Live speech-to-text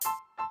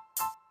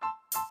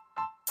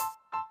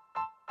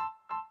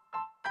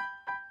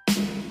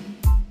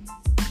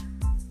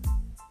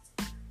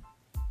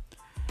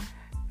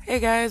Hey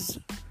guys,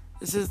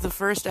 this is the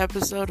first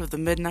episode of the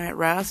Midnight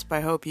Rasp.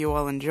 I hope you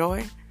all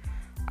enjoy.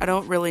 I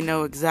don't really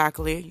know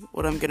exactly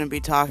what I'm going to be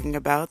talking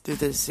about through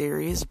this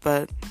series,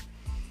 but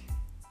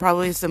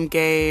probably some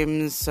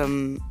games,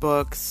 some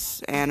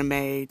books,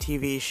 anime,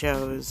 TV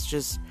shows,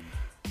 just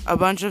a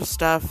bunch of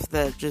stuff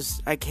that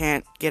I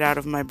can't get out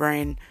of my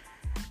brain,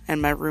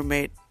 and my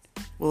roommate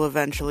will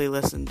eventually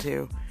listen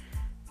to,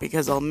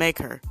 because I'll make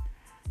her.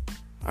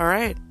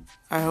 Alright,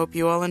 I hope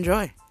you all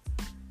enjoy.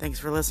 Thanks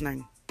for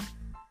listening.